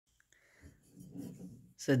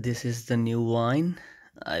So this is the new wine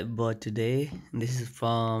I bought today. This is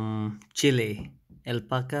from Chile,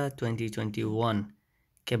 Alpaca 2021,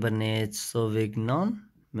 Cabernet Sauvignon,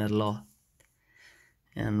 Merlot,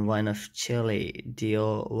 and wine of Chile,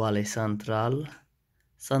 Dio Valle Central,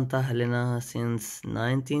 Santa Helena since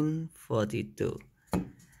 1942.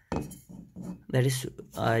 That is,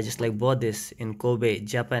 I just bought this in Kobe,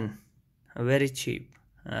 Japan, very cheap.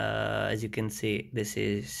 As you can see, this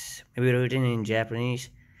is maybe written in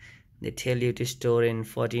Japanese. They tell you to store in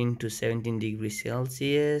 14 to 17 degrees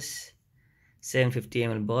Celsius, 750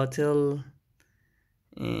 ml bottle,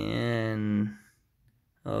 and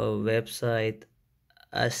website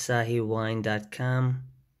asahiwine.com,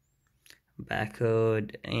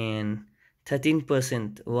 barcode, and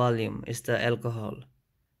 13% volume is the alcohol,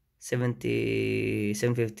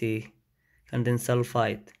 750 contains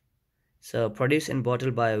sulfite. So produced and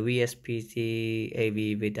bottled by VSPT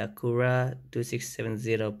AV Vitacura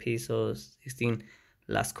 2670 pesos 16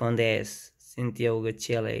 Las Condes, Santiago,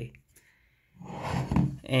 Chile.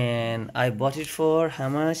 And I bought it for how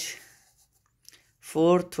much?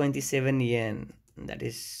 427 yen. That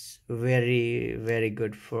is very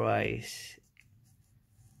good price.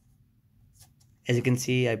 As you can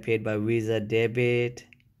see, I paid by Visa debit.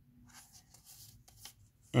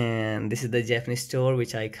 And this is the Japanese store,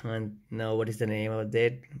 which I can't know what is the name of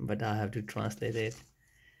it, but I have to translate it.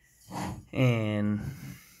 And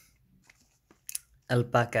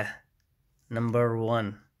Alpaca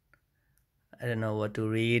 #1. I don't know what to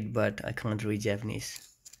read, but I can't read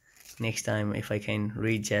Japanese. Next time, if I can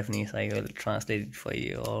read Japanese, I will translate it for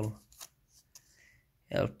you all.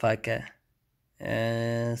 Alpaca,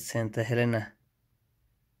 Santa Helena.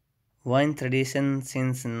 Wine tradition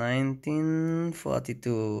since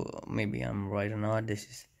 1942. Maybe I'm right or not.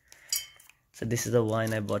 This is the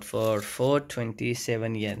wine I bought for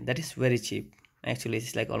 427 yen. That is very cheap. Actually,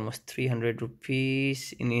 it's like almost 300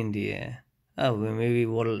 rupees in India. Oh, maybe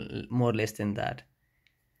more or less than that.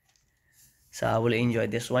 So I will enjoy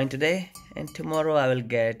this wine today, and tomorrow I will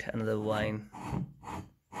get another wine.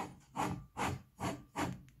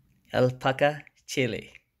 Alpaca,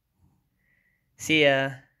 Chile. See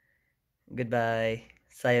ya. Goodbye.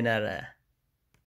 Sayonara.